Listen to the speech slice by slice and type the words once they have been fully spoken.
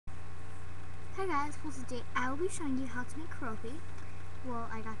Hi guys, well today I will be showing you how to make keroppie. Well,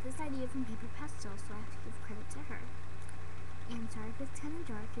 I got this idea from Paper Pastel, so I have to give credit to her. And sorry if it's kind of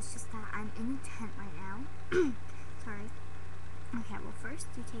dark, it's just that I'm in a tent right now. Sorry. Okay, well first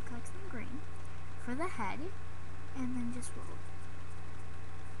you take like some green for the head, and then just roll it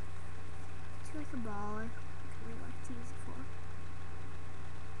to like a ball or whatever you like to use it for.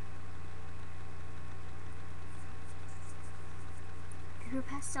 Paper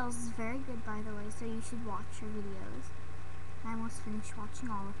Pastels is very good, by the way, so you should watch her videos. I almost finished watching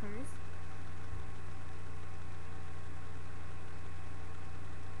all of hers.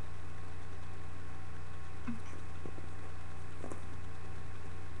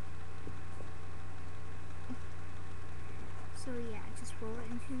 So yeah, just roll it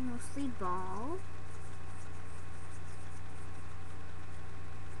into mostly ball.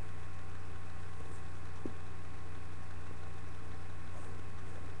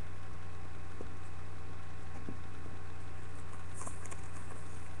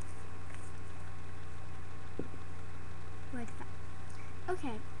 Like that.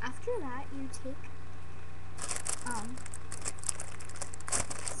 Okay, after that you take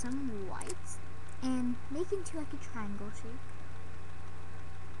some white and make into like a triangle shape.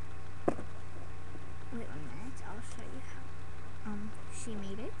 Wait 1 minute, I'll show you how she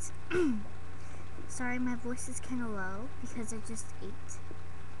made it. Sorry, my voice is kind of low because I just ate,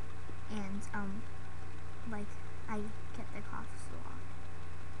 and like I get the coughs a lot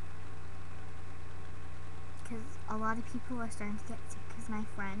because a lot of people are starting to get sick. Because my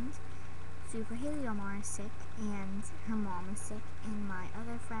friend Super Haley Omar is sick, and her mom is sick, and my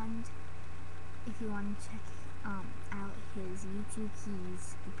other friend, if you want to check out his YouTube,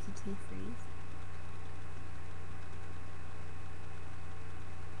 he's the PK Freeze.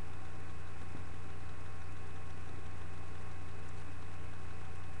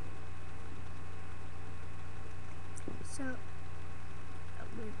 So,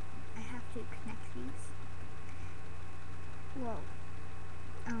 I have to connect these. Well,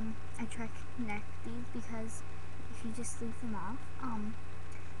 I try to connect these because if you just leave them off,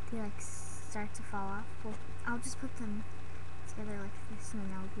 they like start to fall off. Well, I'll just put them together like this and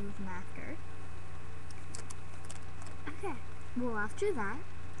then I'll glue them after. Okay, well after that,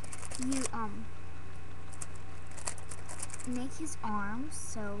 you make his arms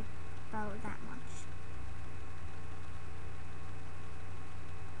so about that much.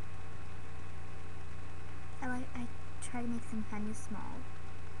 I try to make them kind of small.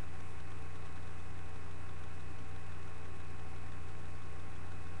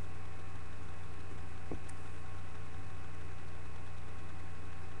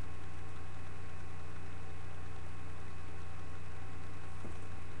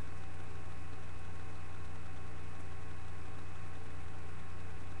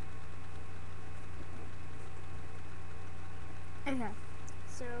 Okay,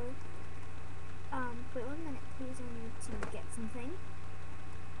 so wait 1 minute please, I need to get something.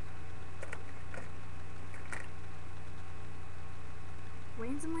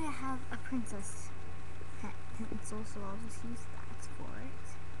 Randomly I have a princess pencil, so I'll just use that for it.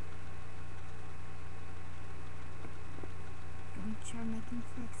 I'm going to try making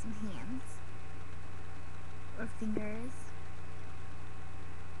like some hands or fingers.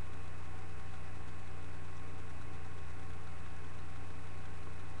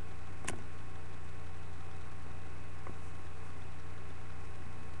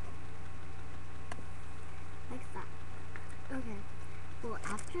 Like that. Okay. Well,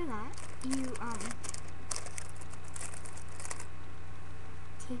 after that, you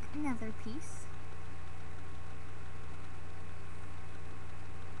take another piece.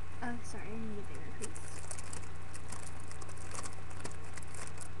 Oh, sorry, I need a bigger piece.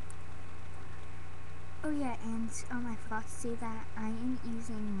 Oh yeah, and I forgot to say that I am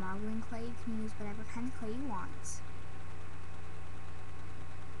using modeling clay. You can use whatever kind of clay you want.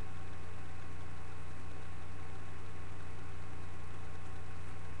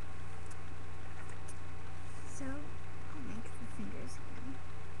 So, I'll make the fingers again.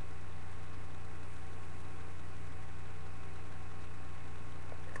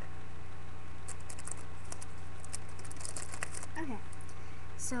 Okay,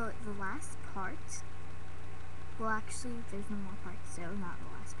 so the last part, well actually there's no more parts, so not the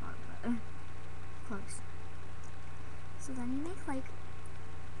last part, but close. So then you make like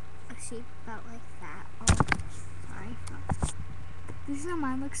a shape about like that. Oh, sorry. This is how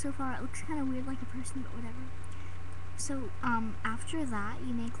mine looks so far. It looks kind of weird like a person, but whatever. So after that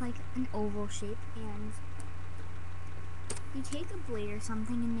you make like an oval shape, and you take a blade or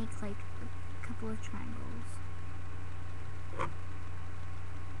something and make like a couple of triangles.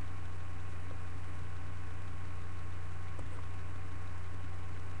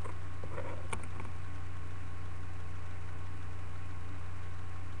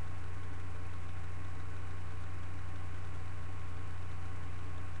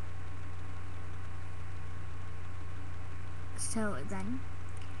 So then,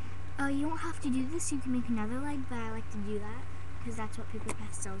 you don't have to do this. You can make another leg, but I like to do that because that's what paper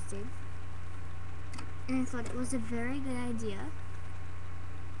pastels did. And I thought it was a very good idea.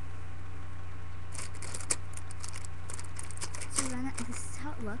 So then this is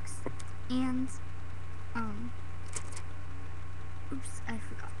how it looks. And, oops, I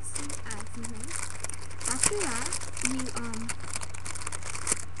forgot to add something. After that,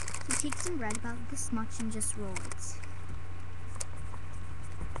 you take some bread about this much and just roll it.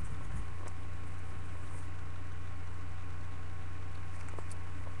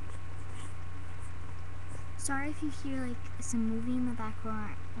 Sorry if you hear like some movie in the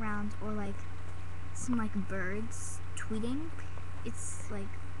background or like some like birds tweeting. It's like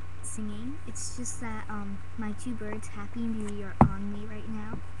singing. It's just that my two birds, Happy and Beauty, are on me right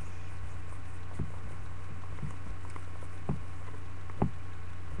now.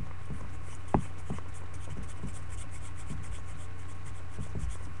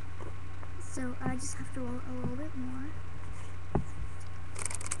 So I just have to roll it a little bit more.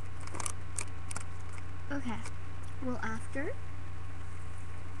 Okay, well after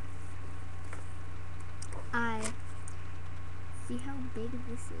I see how big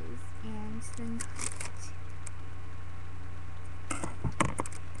this is and then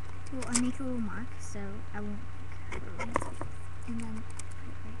well, I make a little mark so I won't and then put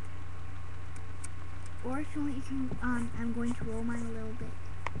it right there. Or if you want you can I'm going to roll mine a little bit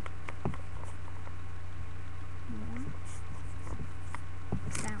more.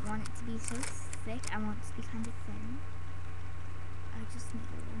 I don't want it to be so thick, I want it to be kind of thin. I just make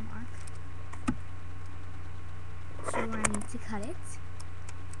a little mark. Show where I need to cut it.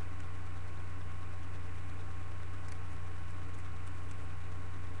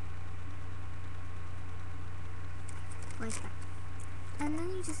 Like that. And then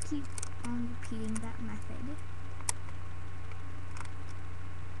you just keep on repeating that method.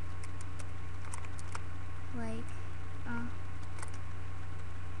 Like,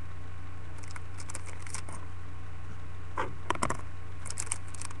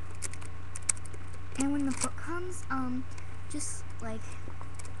 and when the foot comes, just like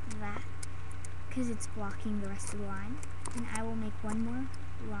that, because it's blocking the rest of the line. And I will make one more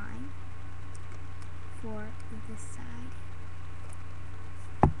line for this side.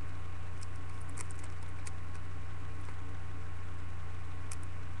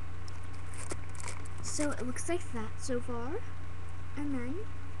 So it looks like that so far. And then,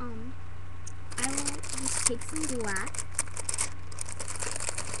 I will just take some black.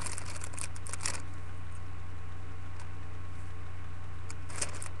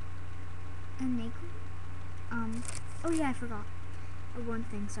 And make, oh yeah, I forgot one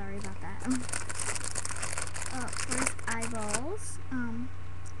thing, sorry about that. First eyeballs,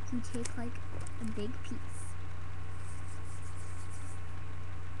 you take like a big piece.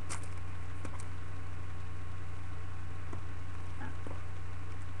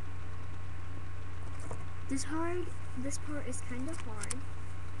 This part is kind of hard,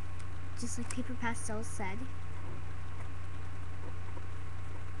 just like paper pastels said.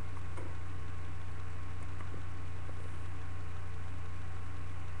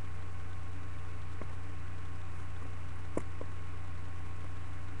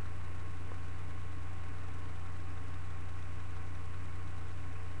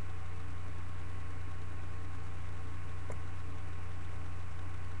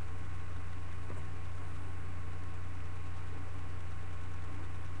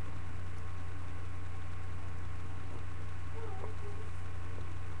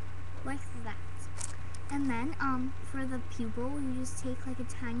 Like that. And then for the pupil you just take like a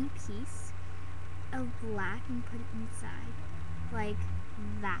tiny piece of black and put it inside like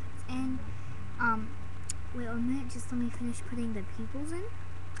that. And wait a minute, just let me finish putting the pupils in.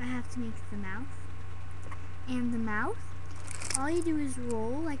 I have to make the mouth. And the mouth, all you do is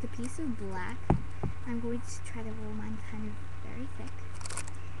roll like a piece of black. I'm going to try to roll mine kind of very thick.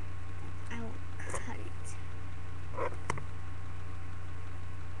 I will cut it.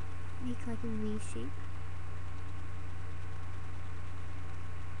 Make like a V shape.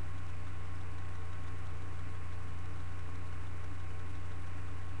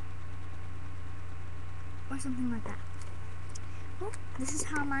 Or something like that. Well, this is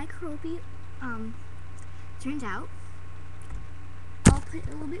how my keroppie turned out. I'll put it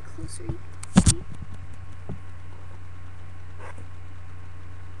a little bit closer.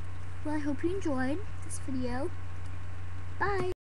 Well, I hope you enjoyed this video. Bye!